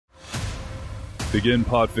Begin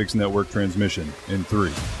Podfix Network transmission in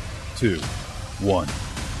 3, 2, 1.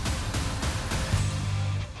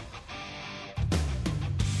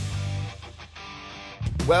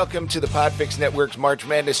 Welcome to the Podfix Network's March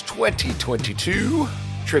Madness 2022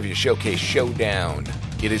 Trivia Showcase Showdown.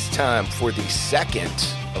 It is time for the second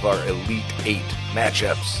of our Elite 8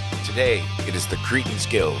 matchups. Today, it is the Cretans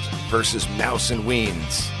Guild versus Mouse and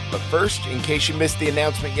Weens. But first, in case you missed the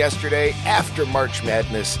announcement yesterday, after March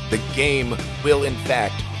Madness, the game will in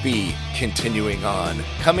fact be continuing on.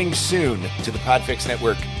 Coming soon to the Podfix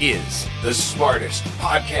Network is the smartest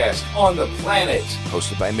podcast on the planet,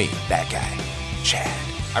 hosted by me, that guy, Chad.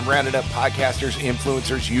 I'm rounding up podcasters,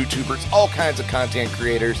 influencers, YouTubers, all kinds of content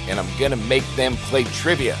creators, and I'm going to make them play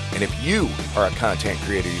trivia. And if you are a content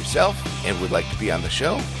creator yourself and would like to be on the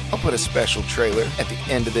show, I'll put a special trailer at the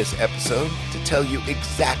end of this episode to tell you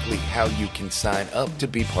exactly how you can sign up to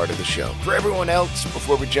be part of the show. For everyone else,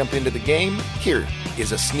 before we jump into the game, here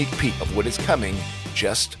is a sneak peek of what is coming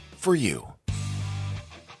just for you.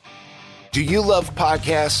 Do you love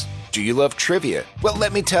podcasts? Do you love trivia? Well,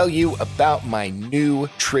 let me tell you about my new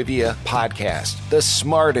trivia podcast, the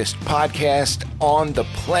smartest podcast on the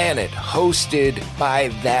planet, hosted by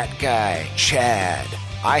that guy, Chad.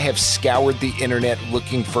 I have scoured the internet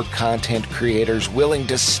looking for content creators willing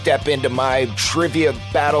to step into my trivia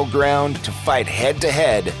battleground to fight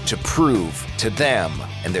head-to-head to prove to them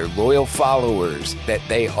and their loyal followers that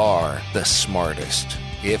they are the smartest.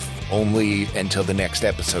 If only until the next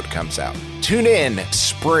episode comes out. Tune in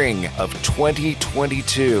spring of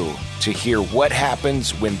 2022 to hear what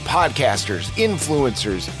happens when podcasters,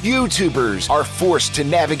 influencers, YouTubers are forced to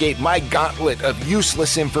navigate my gauntlet of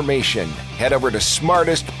useless information. Head over to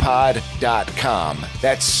smartestpod.com.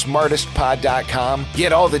 That's smartestpod.com.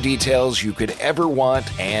 Get all the details you could ever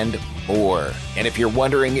want and more. And if you're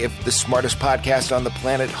wondering if the smartest podcast on the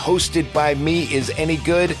planet hosted by me is any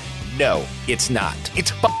good, no, it's not.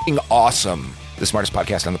 It's fucking awesome. The smartest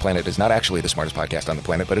podcast on the planet is not actually the smartest podcast on the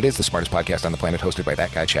planet, but it is the smartest podcast on the planet hosted by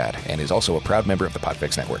that guy, Chad, and is also a proud member of the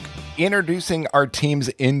Podfix Network. Introducing our teams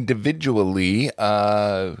individually,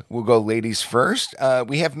 we'll go ladies first.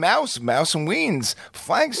 We have Mouse and Weens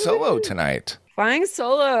flying solo tonight. Flying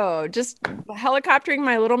solo, just helicoptering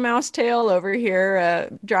my little mouse tail over here,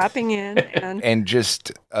 dropping in, and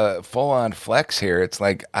just full on flex here. It's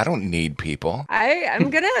like I don't need people. I'm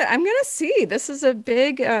gonna see. This is a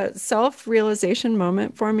big self-realization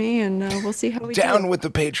moment for me, and we'll see how we down do. with the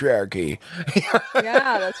patriarchy.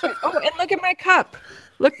 Yeah, that's right. Oh, and look at my cup.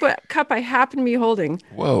 Look what cup I happen to be holding.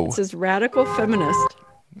 Whoa! It says radical feminist.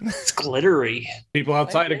 It's glittery. People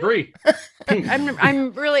outside agree.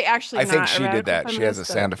 I'm really actually I not think she a did that. feminist, She has a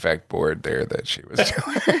sound effect board there that she was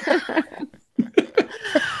doing.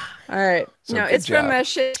 All right. So no, it's job. from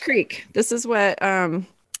Schitt's Creek. This is what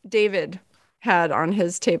David had on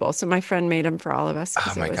his table. So my friend made them for all of us.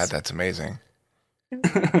 Oh my God, that's amazing. All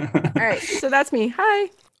right. So that's me. Hi.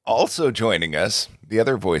 Also joining us, the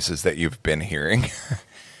other voices that you've been hearing,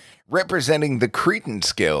 representing the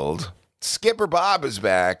Cretans Guild, Skipper Bob is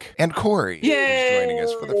back, and Corey is joining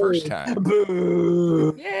us for the first time.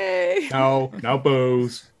 Boo. Yay. No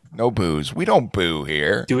booze. No booze. We don't boo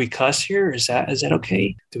here. Do we cuss here? Is that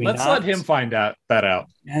okay? Do we Let's not? let him find that out.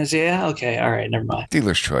 Yeah, okay. All right, never mind.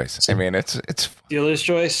 Dealer's choice. I mean, it's Dealer's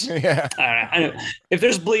choice. yeah. All right, I know. If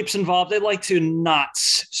there's bleeps involved, I'd like to not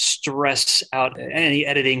stress out any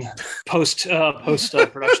editing post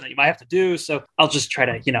production that you might have to do. So I'll just try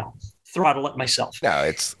to, throttle it myself. No,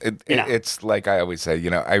 it's like I always say,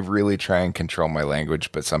 I really try and control my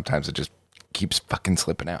language, but sometimes it just keeps fucking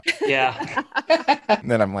slipping out. Yeah.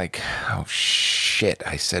 And then I'm like, oh shit,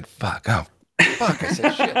 I said fuck. Oh fuck, I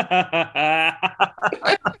said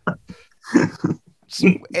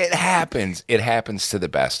shit. It happens. It happens to the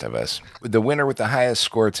best of us. The winner with the highest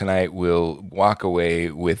score tonight will walk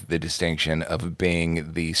away with the distinction of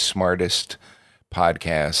being the smartest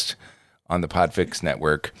podcast on the Podfix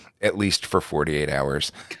Network, at least for 48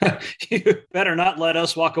 hours. You better not let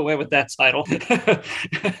us walk away with that title.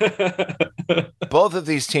 Both of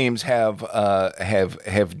these teams have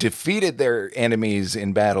defeated their enemies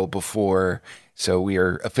in battle before, so we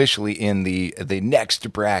are officially in the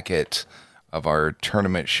next bracket of our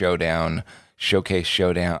tournament showdown. Showcase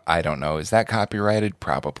Showdown. I don't know. Is that copyrighted?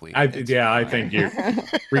 Probably. I think you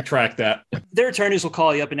retract that. Their attorneys will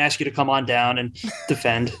call you up and ask you to come on down and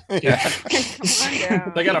defend. Yeah. Come on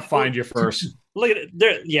down. They got to find you first. Look at it.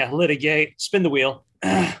 Litigate. Spin the wheel.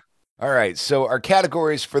 All right. So our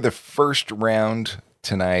categories for the first round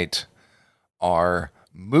tonight are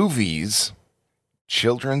movies,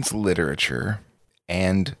 children's literature,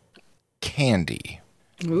 and candy.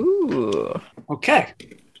 Ooh. Okay.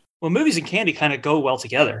 Well, movies and candy kind of go well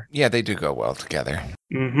together. Yeah, they do go well together.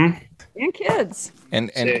 Mm-hmm. And kids.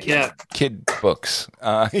 And Yeah. kid books.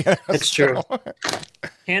 That's true.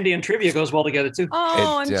 Candy and trivia goes well together too.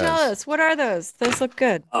 Oh, It I'm does. jealous. What are those? Those look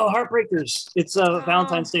good. Oh, Heartbreakers. It's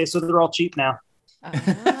Valentine's Day, so they're all cheap now.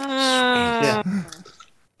 Ah,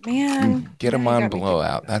 man. Get them Now you on got me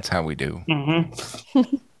blowout. That's how we do. Mm-hmm.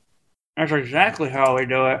 That's exactly how we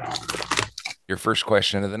do it. Your first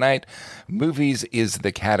question of the night. Movies is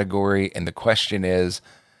the category, and the question is,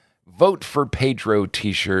 vote for Pedro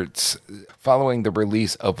t-shirts following the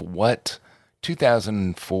release of what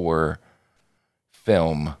 2004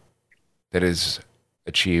 film that has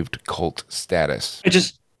achieved cult status?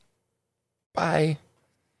 Bye.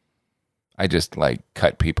 I just like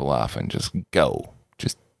cut people off and just go.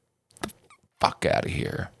 Just the fuck out of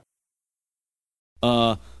here.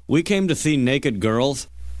 We came to see naked girls.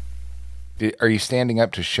 Are you standing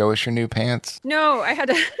up to show us your new pants? No, I had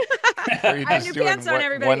to. Or are you I have just new pants on,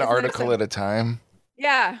 everybody. one It's article nice. at a time?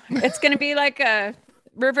 Yeah, it's going to be like a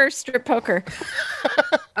reverse strip poker.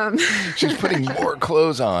 She's putting more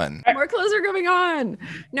clothes on. More clothes are going on.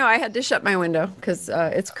 No, I had to shut my window because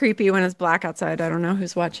it's creepy when it's black outside. I don't know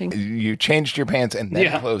who's watching. You changed your pants and then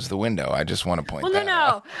Yeah. closed the window. I just want to point Well, that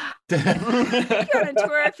out. no. You go on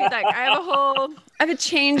tour if you'd like. I have a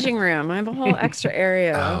changing room. I have a whole extra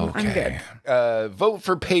area. I'm good. Vote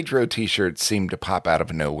for Pedro t-shirts seem to pop out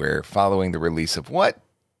of nowhere following the release of what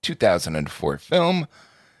 2004 film,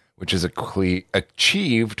 which is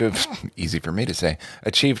achieved, easy for me to say,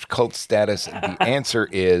 achieved cult status. The answer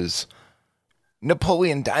is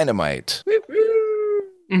Napoleon Dynamite.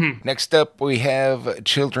 Mm-hmm. Next up, we have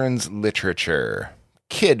children's literature,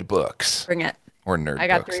 kid books, Bring it. or nerd I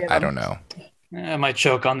got books. 3 of I them. don't know. I might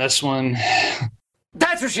choke on this one.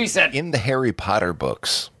 That's what she said. In the Harry Potter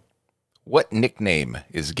books, what nickname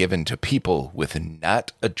is given to people with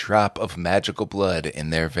not a drop of magical blood in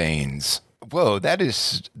their veins? Whoa,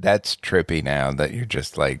 that's trippy now that you're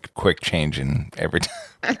just like quick changing every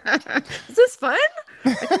time. Is this fun?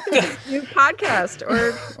 I think this is a new podcast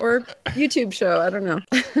or YouTube show. I don't know.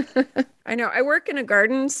 I know. I work in a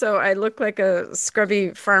garden, so I look like a scrubby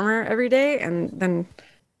farmer every day. And then,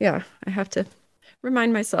 yeah, I have to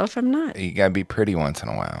remind myself I'm not. You gotta be pretty once in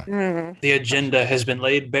a while. The agenda has been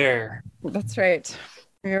laid bare That's right.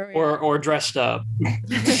 Here we are. or dressed up.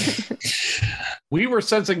 We were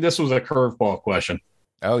sensing this was a curveball question.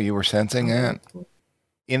 Oh, you were sensing that?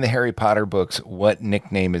 In the Harry Potter books, what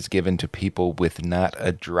nickname is given to people with not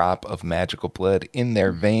a drop of magical blood in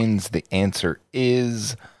their veins? The answer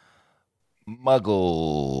is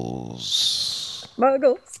Muggles.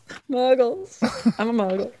 Muggles. I'm a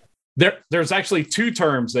muggle. There's actually 2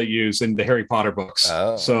 terms they use in the Harry Potter books.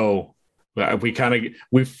 Oh. So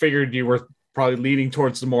we figured you were probably leaning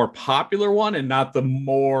towards the more popular one and not the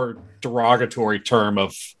more derogatory term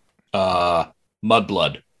of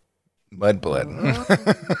mudblood. Mudblood.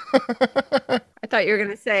 I thought you were going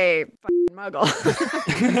to say fucking muggle.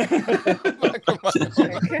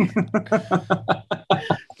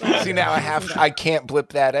 See, now I can't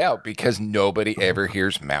blip that out because nobody ever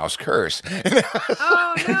hears Mouse curse.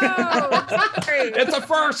 Oh, no. Sorry. It's a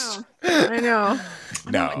first. I know.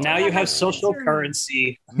 No. Now you have social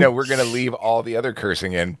currency. No, we're going to leave all the other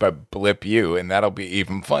cursing in, but blip you, and that'll be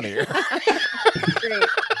even funnier. Great.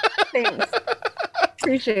 Thanks.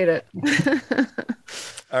 Appreciate it.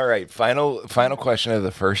 All right, final question of the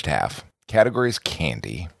first half. Categories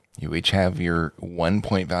candy. You each have your 1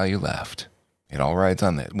 point value left. It all rides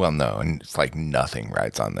on this. Well, no, and it's like nothing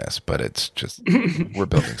rides on this, but it's just, we're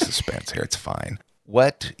building suspense here. It's fine.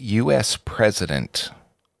 What U.S. president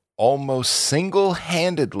almost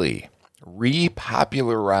single-handedly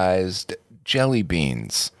repopularized jelly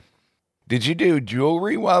beans? Did you do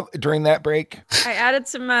jewelry during that break? I added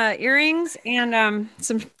some earrings and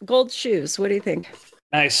some gold shoes. What do you think?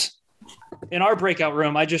 Nice. In our breakout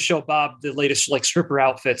room, I just showed Bob the latest like stripper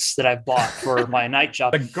outfits that I've bought for my night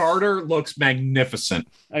job. The garter looks magnificent.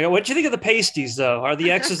 I go, what'd you think of the pasties, though? Are the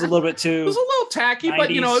X's a little bit It was a too? little tacky, but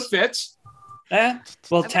you know, it 90s. fits. Well, I've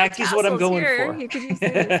got tacky's what I'm tassels going here. for. You could use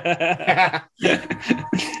those.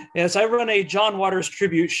 Yes, I run a John Waters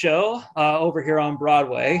tribute show over here on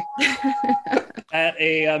Broadway at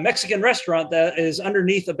a Mexican restaurant that is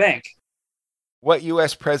underneath a bank. What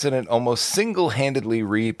U.S. president almost single-handedly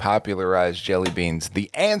repopularized jelly beans? The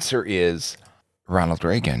answer is Ronald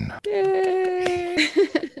Reagan. Yay.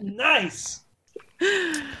 Nice.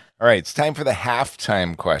 All right, it's time for the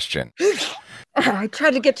halftime question. I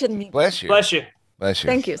tried to get to the meat. Bless you. Bless you. Bless you.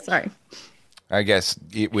 Thank you. Sorry. I guess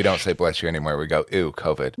we don't say bless you anymore. We go, ew,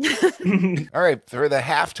 COVID. All right. For the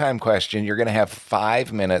halftime question, you're going to have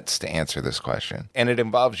 5 minutes to answer this question. And it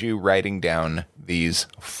involves you writing down these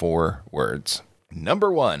 4 words.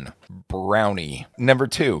 Number 1, brownie. Number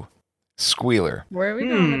 2, squealer. Where are we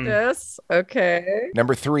going with this? Okay.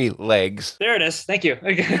 Number 3, legs. There it is. Thank you.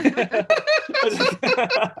 Okay.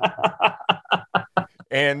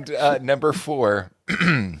 And number 4,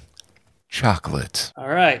 chocolate. All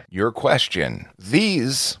right. Your question.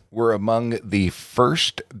 These were among the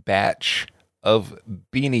first batch of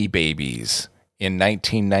Beanie Babies in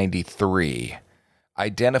 1993.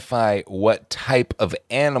 Identify what type of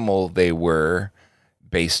animal they were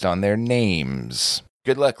based on their names.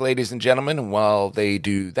 Good luck, ladies and gentlemen. And while they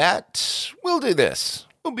do that, we'll do this.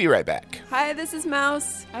 We'll be right back. Hi, this is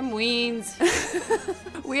Mouse. I'm Weens.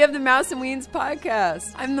 We have the Mouse and Weens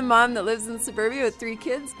podcast. I'm the mom that lives in suburbia with 3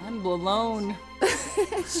 kids. I'm Balone.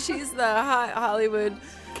 She's the hot Hollywood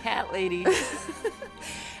Cat lady.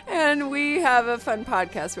 And we have a fun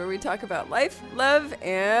podcast where we talk about life, love,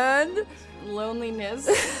 and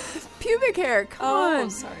Loneliness. pubic hair. Come Oh, on.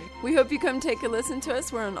 sorry. We hope you come take a listen to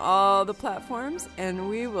us. We're on all the platforms, and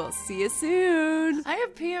we will see you soon. I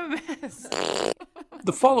have PMS.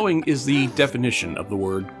 The following is the definition of the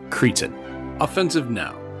word cretin. Offensive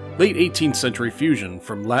noun. Late 18th century fusion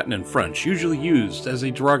from Latin and French, usually used as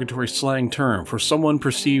a derogatory slang term for someone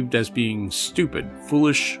perceived as being stupid,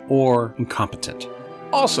 foolish, or incompetent.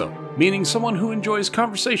 Also, meaning someone who enjoys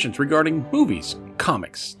conversations regarding movies,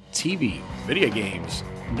 comics, TV, video games,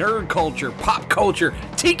 nerd culture, pop culture,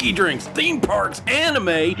 tiki drinks, theme parks,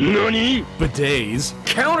 anime, nani, bidets,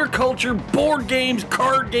 counterculture, board games,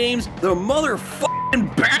 card games, the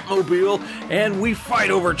motherfucking Batmobile, and we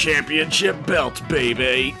fight over championship belts,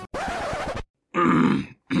 baby.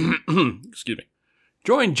 Excuse me.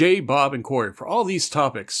 Join Jay, Bob, and Corey for all these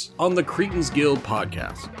topics on the Cretins Guild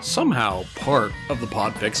podcast, somehow part of the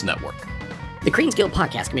Podfix Network. The Cretins Guild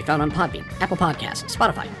podcast can be found on Podbean, Apple Podcasts,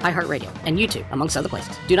 Spotify, iHeartRadio, and YouTube, amongst other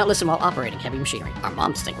places. Do not listen while operating heavy machinery. Our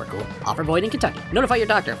moms think we're cool. Offer void in Kentucky. Notify your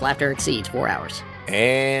doctor if laughter exceeds 4 hours.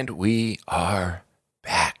 And we are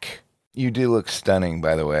back. You do look stunning,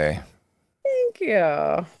 by the way. Thank you.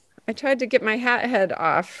 I tried to get my hat head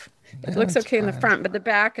off. It looks okay in the front, but the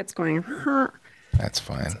back, it's going, That's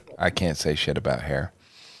fine. I can't say shit about hair.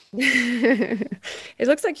 It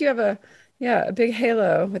looks like you have a big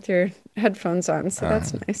halo with your headphones on, so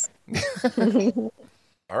that's nice.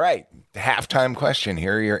 All right. The halftime question.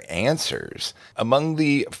 Here are your answers. Among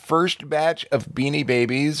the first batch of Beanie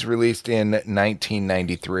Babies released in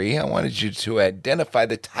 1993, I wanted you to identify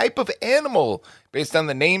the type of animal based on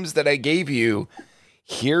the names that I gave you.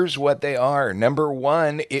 Here's what they are. Number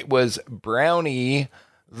 1, it was Brownie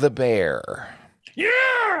the bear.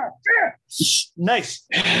 Yeah! Nice.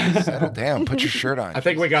 Settle down. Put your shirt on. I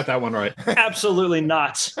think we got that one right. Absolutely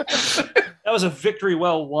not. That was a victory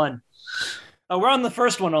well won. Oh, we're on the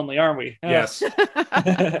first one only, aren't we? Yes.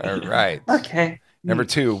 All right. Okay. Number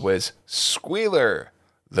 2 was Squealer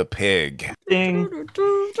the pig. Ding.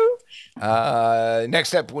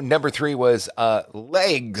 Next up, number 3 was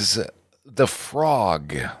Legs the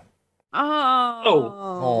frog.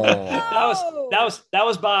 Oh. That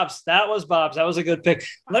was Bob's. That was a good pick.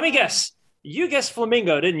 Let me guess. You guessed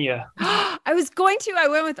flamingo, didn't you? I was going to. I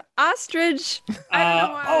went with ostrich. I don't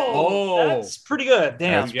know why. Oh, that's pretty good.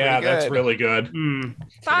 Damn. That's really good.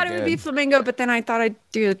 Thought it would be flamingo, but then I thought I'd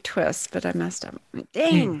do a twist, but I messed up.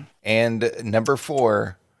 Dang. And number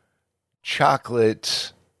 4,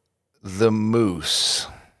 chocolate the moose.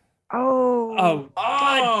 Oh.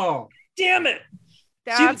 God. Damn it.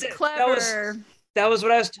 That's See, clever. That was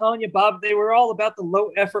what I was telling you, Bob. They were all about the low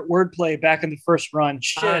effort wordplay back in the first run.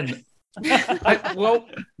 Shit. Well,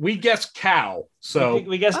 we guessed cow, so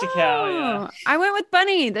we guessed a cow. Yeah. I went with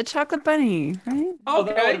bunny, the chocolate bunny, right? Oh,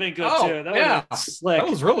 that would have been good too. That would have been slick. That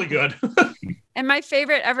was really good. And my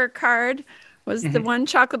favorite ever card was the one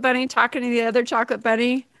chocolate bunny talking to the other chocolate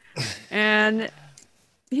bunny, and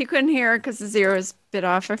he couldn't hear because the zero was bit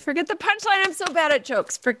off. I forget the punchline. I'm so bad at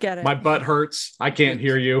jokes. Forget it. My butt hurts. I can't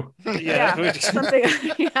hear you. Yeah. Something.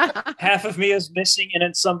 Yeah. Half of me is missing and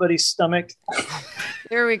in somebody's stomach.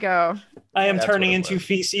 There we go. I am turning into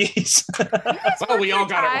feces. Well, we all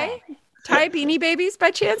got it wrong. Thai Beanie Babies,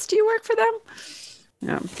 by chance? Do you work for them?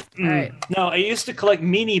 No. All right. No, I used to collect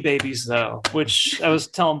meanie babies, though, which I was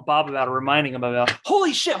telling Bob about, reminding him about.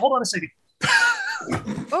 Holy shit. Hold on a second.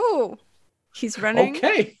 Oh, he's running.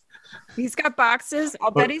 Okay. He's got boxes.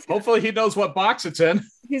 I'll bet hopefully he knows what box it's in.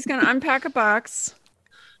 He's going to unpack a box.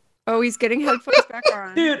 Oh, he's getting headphones back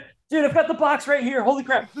on. Dude, I've got the box right here. Holy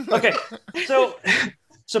crap. Okay. So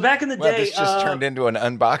So back in the Well, day, this just turned into an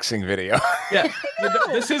unboxing video. Yeah,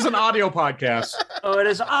 this is an audio podcast. Oh, it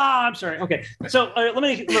is. I'm sorry. Okay, so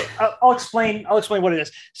I'll explain. I'll explain what it is.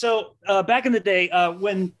 So back in the day,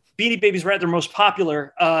 when Beanie Babies were at their most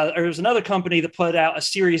popular, there was another company that put out a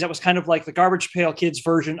series that was kind of like the Garbage Pail Kids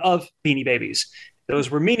version of Beanie Babies. Those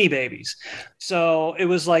were Meanie Babies. So it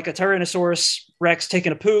was like a Tyrannosaurus Rex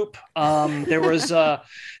taking a poop. There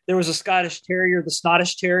was a Scottish Terrier, the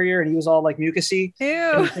Snottish Terrier, and he was all like mucusy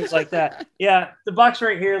and things like that. Yeah, the box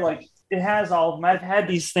right here, like it has all of them. I've had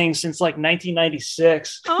these things since like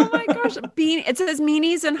 1996. Oh my gosh, it says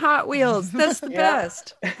Meanies and Hot Wheels. That's the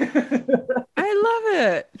best. I love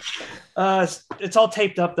it. It's all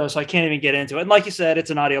taped up though, so I can't even get into it. And like you said, it's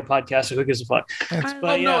an audio podcast, so who gives a fuck?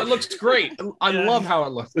 No, it looks great. I love how it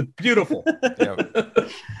looks. It's beautiful.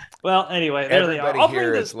 Well, anyway, there they are. Everybody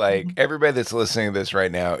here is like, everybody that's listening to this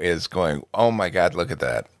right now is going, "Oh my God, look at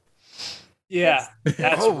that." Yeah.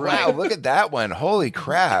 That's wow, look at that one. Holy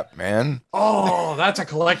crap, man. Oh, that's a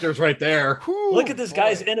collector's right there. Look at this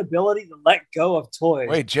guy's inability to let go of toys.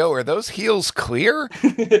 Wait, Joe, are those heels clear?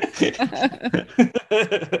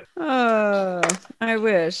 Oh, I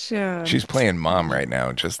wish. Yeah. She's playing mom right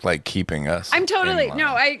now, just like keeping us. I'm totally in line.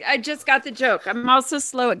 no. I just got the joke. I'm also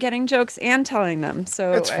slow at getting jokes and telling them,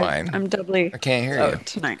 so That's fine. I'm doubly. I can't hear you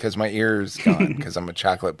tonight because my ear's gone because I'm a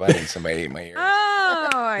chocolate bunny and somebody ate my ear. Oh,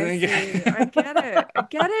 I see. I get it. I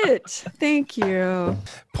get it. Thank you.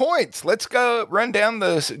 Points. Let's go run down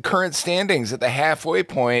the current standings at the halfway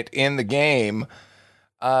point in the game.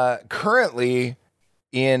 Currently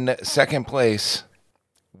in second place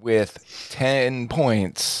with 10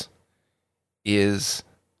 points is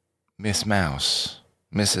Miss Mouse.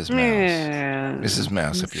 Mrs. Mouse. Yeah. Mrs.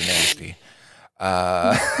 Mouse, if you're nasty.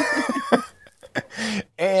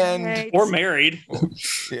 And or married.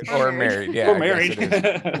 Or married, yeah. Or married.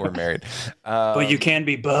 Or married. But you can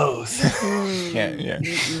be both. Yeah.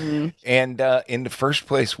 And in the first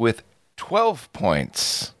place with 12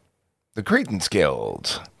 points, the Cretans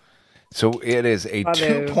Guild. So it is a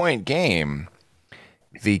 2-point game.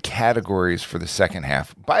 The categories for the second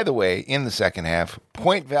half. By the way, in the second half,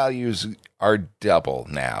 point values are double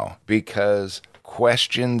now because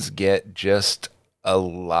questions get just a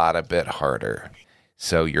lot a bit harder.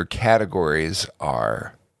 So your categories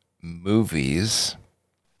are movies,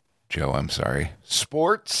 Joe, I'm sorry,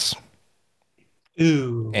 sports,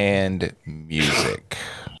 and music.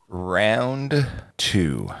 Round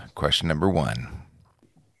 2, question number 1.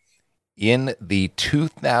 In the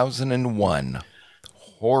 2001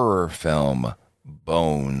 horror film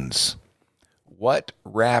Bones, what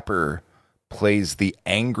rapper plays the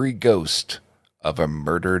angry ghost of a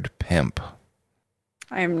murdered pimp?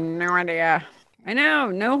 I have no idea. I know,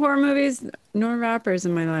 no horror movies, nor rappers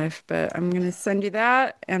in my life, but I'm going to send you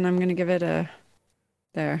that, and I'm going to give it a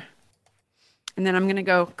there. And then I'm going to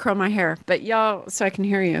go curl my hair. But y'all, so I can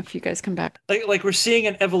hear you if you guys come back. Like we're seeing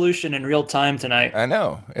an evolution in real time tonight. I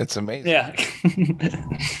know. It's amazing. Yeah.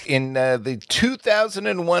 In the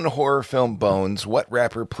 2001 horror film Bones, what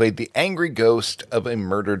rapper played the angry ghost of a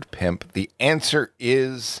murdered pimp? The answer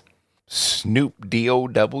is Snoop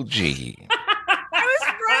D-O-double-G.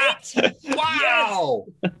 Wow.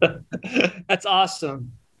 That's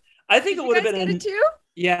awesome. I think it would have been too?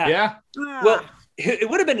 Yeah. Well, it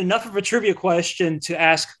would have been enough of a trivia question to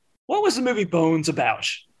ask, what was the movie Bones about?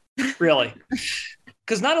 Really?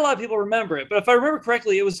 Because not a lot of people remember it. But if I remember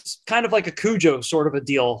correctly, it was kind of like a Cujo sort of a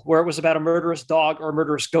deal where it was about a murderous dog or a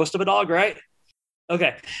murderous ghost of a dog, right?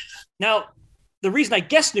 Okay. Now, the reason I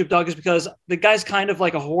guess Snoop Dogg is because the guy's kind of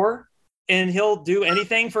like a whore and he'll do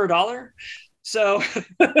anything for $1. So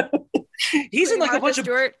he's in like a bunch of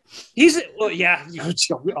Stewart.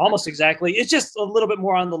 Almost exactly. It's just a little bit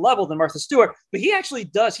more on the level than Martha Stewart, but he actually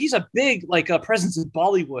does. He's a big presence in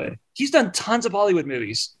Bollywood. He's done tons of Bollywood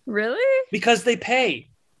movies. Really? Because they pay.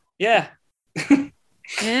 Yeah.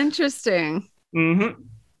 Interesting. Mm-hmm.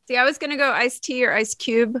 See, I was going to go Ice-T or Ice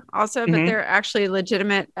Cube also, but they're actually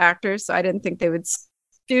legitimate actors, so I didn't think they would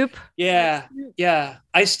stoop. Yeah.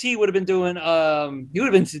 Ice-T would have been doing he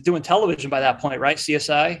would have been doing television by that point, right?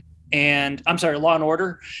 CSI and Law and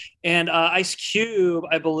Order. And Ice Cube,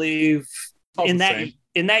 I believe in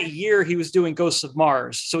that year he was doing Ghosts of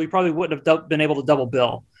Mars, so he probably wouldn't have been able to double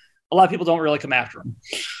bill. A lot of people don't really come after him.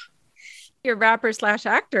 You're rappers /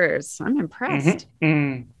 actors. I'm impressed.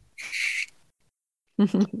 Mm-hmm.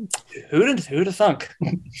 Who'd have thunk?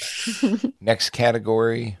 Next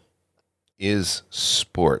category is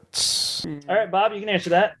sports. All right, Bob, you can answer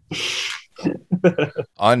that.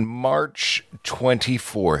 On March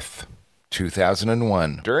 24th,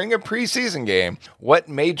 2001. During a preseason game, what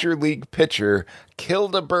major league pitcher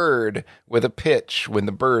killed a bird with a pitch when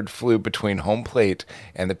the bird flew between home plate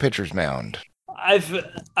and the pitcher's mound?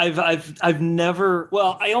 I've never.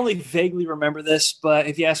 Well, I only vaguely remember this, but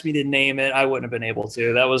if you asked me to name it, I wouldn't have been able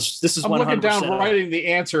to. This is. I'm 100% looking down, writing the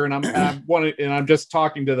answer, and I'm just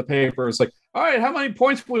talking to the paper. It's like, all right, how many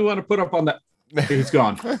points do we want to put up on that? He's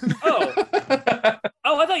gone.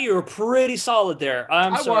 Oh, I thought you were pretty solid there. I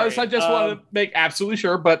just wanted to make absolutely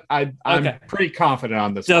sure, but I'm pretty confident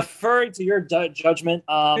on this. Deferring to your judgment.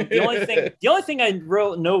 The only thing I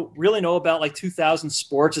really know about like 2000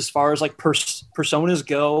 sports as far as like personas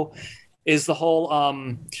go is the whole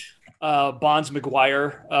Bonds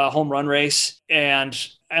McGuire home run race, and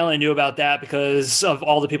I only knew about that because of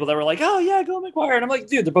all the people that were like, "Oh yeah, go McGuire," and I'm like,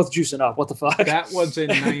 "Dude, they're both juicing up. What the fuck?" That was in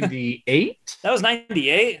 '98. That was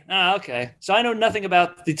 '98. Ah, okay. So I know nothing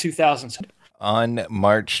about the 2000s. On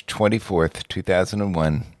March 24th,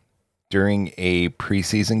 2001, during a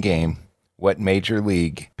preseason game, what major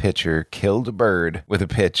league pitcher killed a bird with a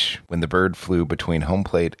pitch when the bird flew between home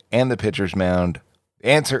plate and the pitcher's mound? The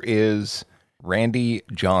answer is Randy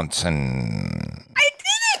Johnson. I did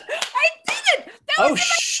it! That was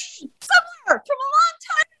somewhere from a long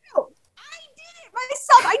time ago. I did it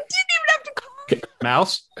myself. I didn't even have to call it.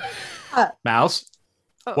 Mouse? Mouse?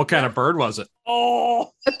 Oh, what kind of bird was it?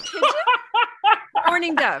 Oh, a pigeon?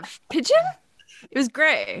 Morning dove. Pigeon? It was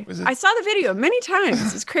gray. I saw the video many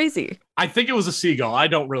times. It's crazy. I think it was a seagull. I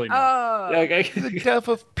don't really know. Oh. okay. The dove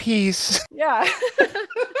of peace. Yeah.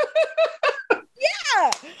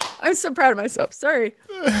 Yeah. I'm so proud of myself. Sorry.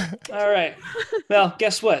 All right. Well,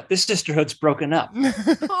 guess what? This sisterhood's broken up.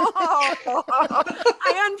 Oh,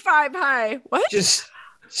 I on 5 high. What? Just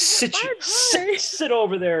sit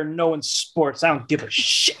over there knowing sports. I don't give a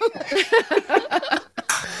shit.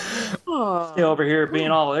 Stay over here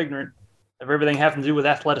being all ignorant of everything having to do with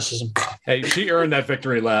athleticism. Hey, she earned that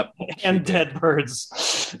victory lap. And dead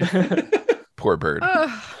birds. Poor bird.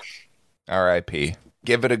 R.I.P.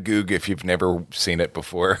 Give it a goog if you've never seen it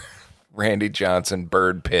before. Randy Johnson,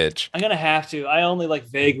 bird pitch. I'm going to have to. I only like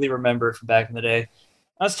vaguely remember it from back in the day.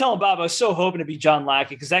 I was telling Bob I was so hoping to be John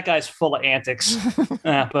Lackey because that guy's full of antics.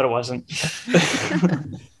 But it wasn't.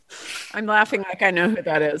 I'm laughing like I know who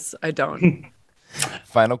that is. I don't.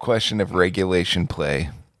 Final question of regulation play.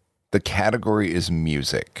 The category is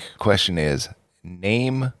music. Question is,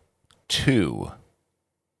 name 2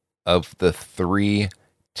 of the 3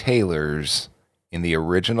 Taylors in the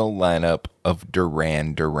original lineup of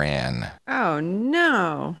Duran Duran. Oh,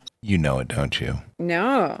 no. You know it, don't you?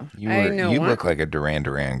 No. You look like a Duran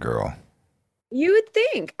Duran girl. You would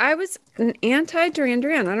think. I was an anti-Duran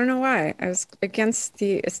Duran. I don't know why. I was against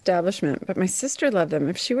the establishment, but my sister loved them.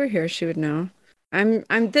 If she were here, she would know.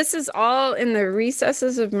 This is all in the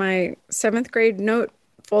recesses of my 7th grade note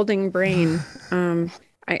folding brain.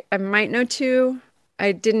 I might know 2.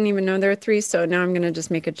 I didn't even know there were 3, so now I'm going to just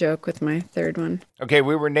make a joke with my 3rd one. Okay,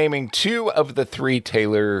 we were naming 2 of the 3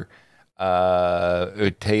 Taylors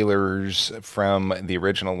from the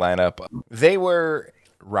original lineup. They were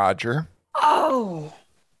Roger. Oh.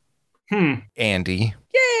 Andy.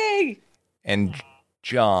 Yay. And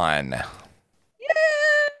John.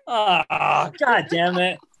 Oh, God damn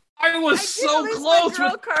it. I was so close my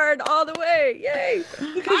girl card all the way. Yay.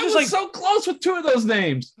 I was so close with 2 of those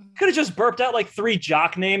names. Could have just burped out like 3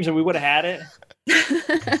 jock names and we would have had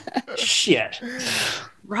it. Shit.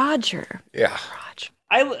 Roger. Yeah. Roger.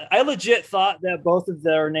 I legit thought that both of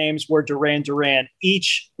their names were Duran Duran,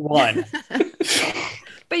 each one.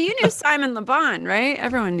 But you knew Simon Le Bon, right?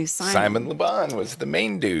 Everyone knew Simon. Simon Le Bon was the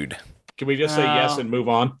main dude. Can we just say yes and move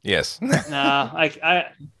on? Yes. I'll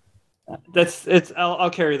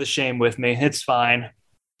carry the shame with me. It's fine.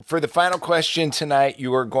 For the final question tonight,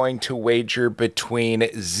 you are going to wager between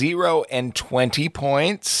 0 and 20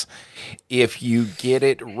 points. If you get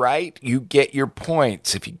it right, you get your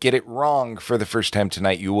points. If you get it wrong for the first time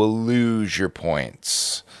tonight, you will lose your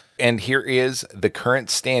points. And here is the current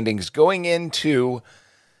standings going into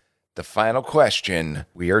the final question.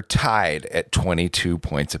 We are tied at 22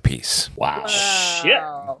 points apiece. Wow. Shit.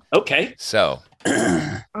 Okay. So,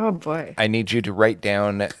 oh boy. I need you to write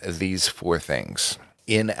down these 4 things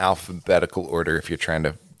in alphabetical order if you're trying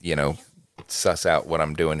to, suss out what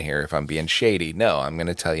I'm doing here. If I'm being shady, no, I'm going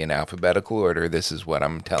to tell you in alphabetical order. This is what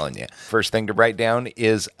I'm telling you. First thing to write down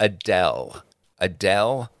is Adele.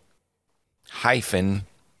 Adele hyphen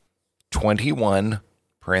 21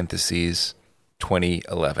 parentheses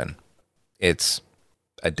 2011. It's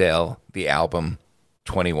Adele, the album,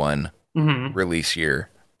 21, release year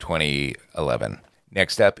 2011.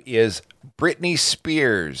 Next up is Britney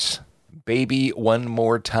Spears, Baby One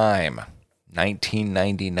More Time.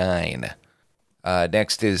 1999.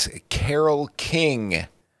 Next is Carole King,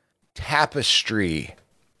 Tapestry,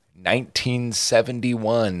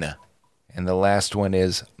 1971. And the last one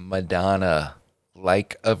is Madonna,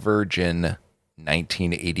 Like a Virgin,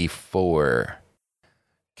 1984.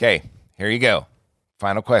 Okay, here you go.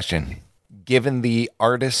 Final question. Given the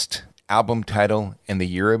artist, album title, and the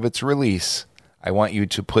year of its release, I want you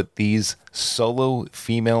to put these solo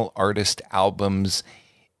female artist albums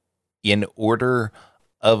in order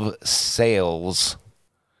of sales,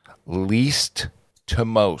 least to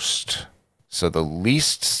most. So the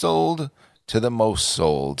least sold to the most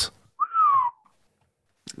sold.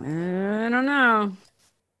 I don't know.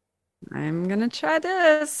 I'm going to try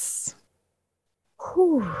this.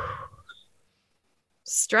 Whew.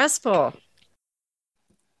 Stressful.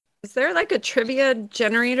 Is there like a trivia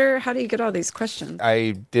generator? How do you get all these questions?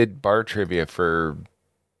 I did bar trivia for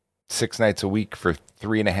 6 nights a week for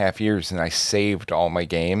 3.5 years, and I saved all my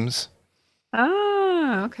games.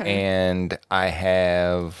 Oh, okay. And I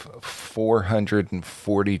have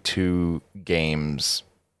 442 games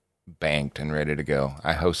banked and ready to go.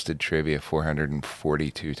 I hosted trivia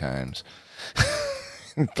 442 times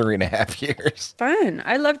in 3.5 years. Fun.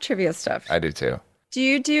 I love trivia stuff. I do too. Do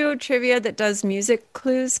you do trivia that does music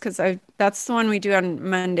clues? Because that's the one we do on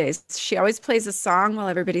Mondays. She always plays a song while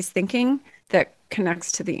everybody's thinking that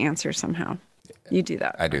connects to the answer somehow. You do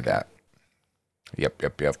that. I do that. Yep.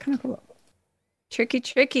 It's kind of cool.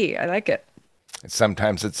 Tricky. I like it.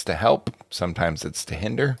 Sometimes it's to help. Sometimes it's to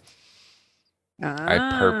hinder.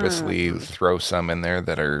 I purposely throw some in there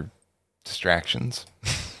that are distractions.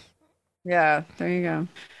 Yeah, there you go.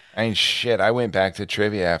 I mean, shit, I went back to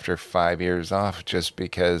trivia after 5 years off just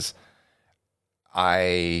because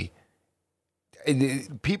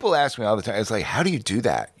people ask me all the time, it's like, how do you do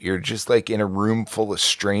that? You're just like in a room full of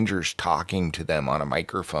strangers talking to them on a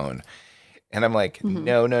microphone. And I'm like,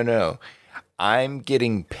 no. I'm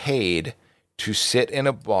getting paid to sit in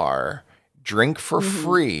a bar, drink for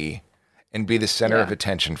free, and be the center of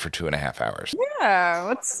attention for 2.5 hours. Yeah,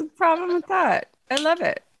 what's the problem with that? I love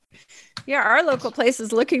it. Yeah, our local place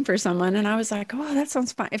is looking for someone, and I was like, oh, that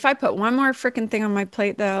sounds fun. If I put one more freaking thing on my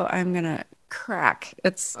plate, though, I'm going to crack.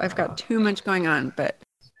 I've got too much going on, but...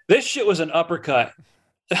 This shit was an uppercut.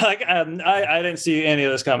 Like, I didn't see any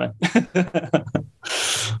of this coming.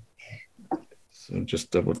 So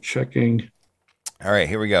just double checking. All right,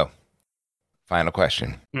 here we go. Final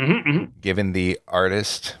question. Given the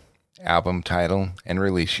artist, album title, and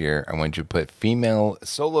release year, I want you to put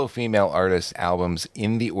solo female artist albums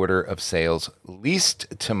in the order of sales,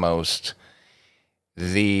 least to most.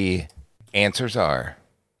 The answers are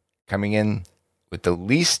coming in with the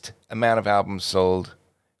least amount of albums sold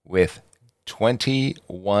with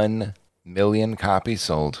 21 million copies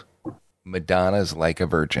sold. Madonna's Like a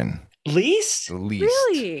Virgin. Least?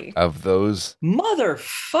 Really? Of those.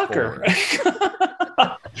 Motherfucker.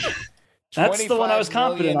 That's the one I was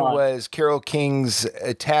confident on. Was Carole King's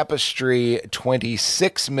Tapestry,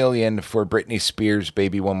 26 million for Britney Spears'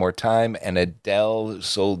 Baby One More Time, and Adele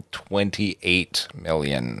sold 28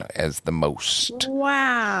 million as the most.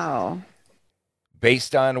 Wow.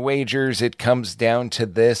 Based on wagers, it comes down to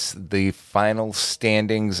this, the final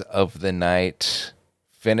standings of the night,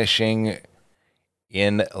 finishing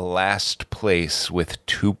in last place with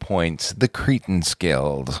 2 points, the Cretans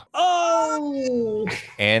Guild. Oh!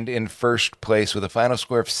 And in first place with a final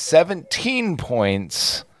score of 17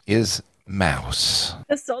 points is Mouse.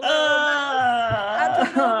 The solo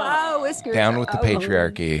whiskers. Down with the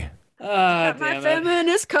patriarchy. Got my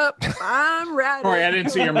feminist cup. I'm ready. Sorry, I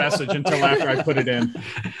didn't see your message until after I put it in.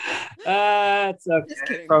 It's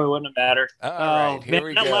okay. Probably wouldn't have mattered. All right, here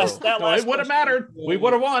we go. It would have mattered. We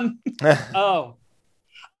would have won.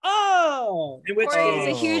 In which Corey's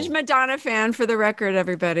a huge Madonna fan, for the record,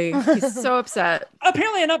 everybody. He's so upset.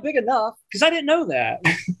 Apparently I'm not big enough, because I didn't know that.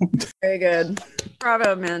 Very good.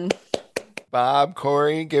 Bravo, man. Bob,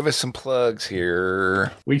 Corey, give us some plugs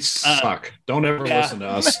here. We suck. Don't ever listen to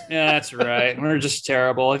us. Yeah, that's right. We're just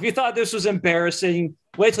terrible. If you thought this was embarrassing,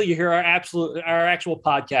 wait till you hear our actual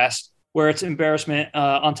podcast, where it's embarrassment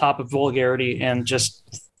on top of vulgarity and just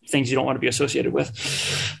things you don't want to be associated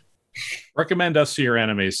with. Recommend us to your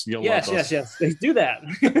enemies. You'll love us. Yes. They do that.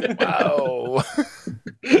 Wow.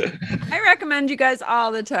 I recommend you guys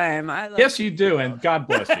all the time. Yes, you do, and God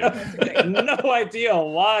bless you. No idea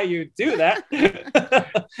why you do that.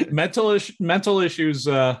 Mental issues.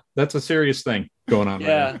 That's a serious thing going on.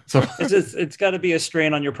 Yeah, right now. So it's got to be a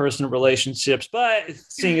strain on your personal relationships. But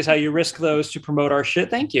seeing as how you risk those to promote our shit,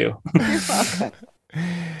 thank you. You're welcome.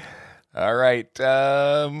 All right,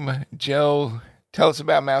 Joe. Tell us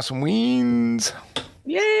about Mouse and Weens.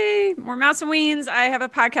 Yay! More Mouse and Weens. I have a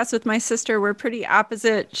podcast with my sister. We're pretty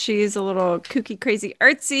opposite. She's a little kooky, crazy,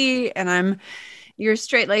 artsy, and I'm your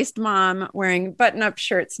straight-laced mom wearing button-up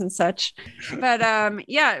shirts and such. But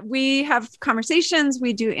yeah, we have conversations,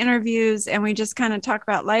 we do interviews, and we just kind of talk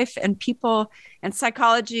about life and people and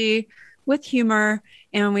psychology with humor.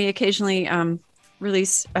 And we occasionally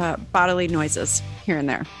release bodily noises here and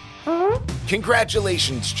there.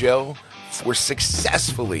 Congratulations, Joe, for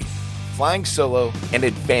successfully flying solo and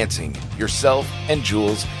advancing yourself and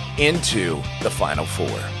Jules into the Final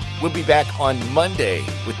Four. We'll be back on Monday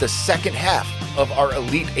with the second half of our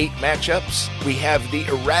Elite 8 matchups. We have the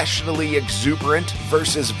Irrationally Exuberant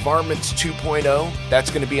versus Varmints 2.0.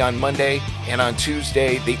 That's going to be on Monday. And on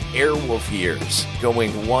Tuesday, the Airwolf Years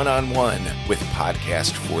going one-on-one with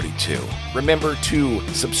Podcast 42. Remember to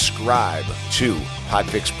subscribe to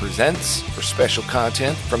Podfix Presents for special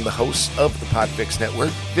content from the hosts of the Podfix Network.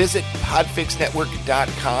 Visit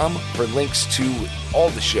podfixnetwork.com for links to all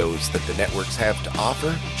the shows that the networks have to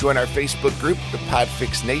offer. Join our Facebook group, the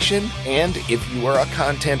Podfix Nation. And if you are a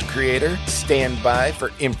content creator, stand by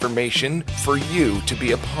for information for you to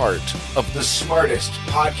be a part of the smartest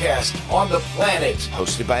podcast on the planet,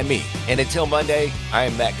 hosted by me. And until Monday, I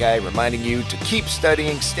am that guy reminding you to keep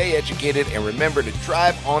studying, stay educated, and remember to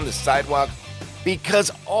drive on the sidewalk,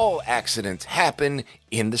 because all accidents happen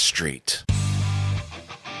in the street.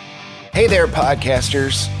 Hey there,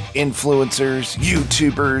 podcasters, influencers,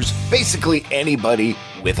 YouTubers, basically anybody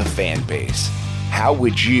with a fan base. How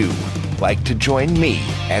would you like to join me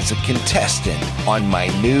as a contestant on my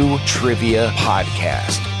new trivia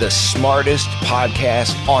podcast, the smartest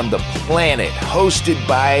podcast on the planet, hosted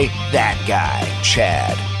by that guy,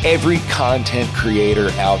 Chad? Every content creator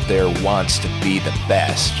out there wants to be the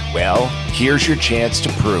best. Well, here's your chance to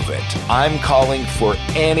prove it. I'm calling for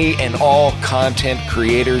any and all content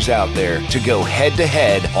creators out there to go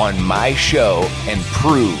head-to-head on my show and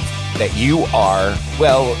prove that you are,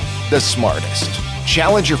 well, the smartest.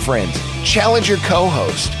 Challenge your friends. Challenge your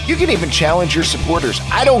co-host. You can even challenge your supporters.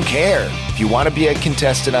 I don't care. If you want to be a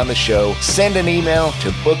contestant on the show, send an email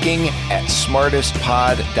to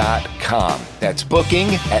booking@smartestpod.com. That's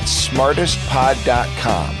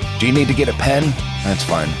booking@smartestpod.com. Do you need to get a pen? That's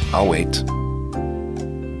fine. I'll wait.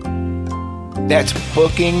 That's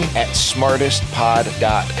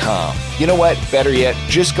booking@smartestpod.com. You know what? Better yet,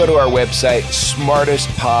 just go to our website,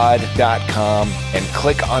 smartestpod.com, and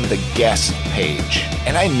click on the guest page.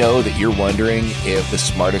 And I know that you're wondering if the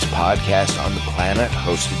smartest podcast on the planet,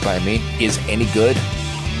 hosted by me, is any good.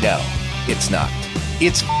 No, it's not.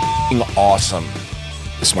 It's awesome.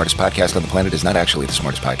 The smartest podcast on the planet is not actually the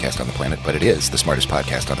smartest podcast on the planet, but it is the smartest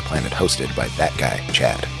podcast on the planet, hosted by that guy,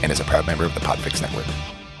 Chad, and is a proud member of the Podfix Network.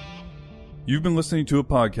 You've been listening to a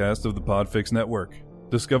podcast of the Podfix Network.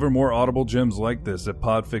 Discover more audible gems like this at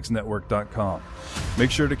podfixnetwork.com. Make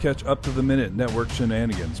sure to catch up-to-the-minute network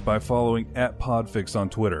shenanigans by following @Podfix on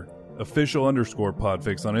Twitter,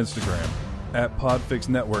 official_Podfix on Instagram, @Podfix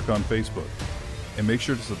Network on Facebook. And make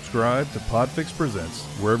sure to subscribe to Podfix Presents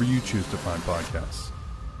wherever you choose to find podcasts.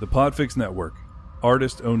 The Podfix Network,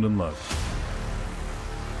 artist owned and loved.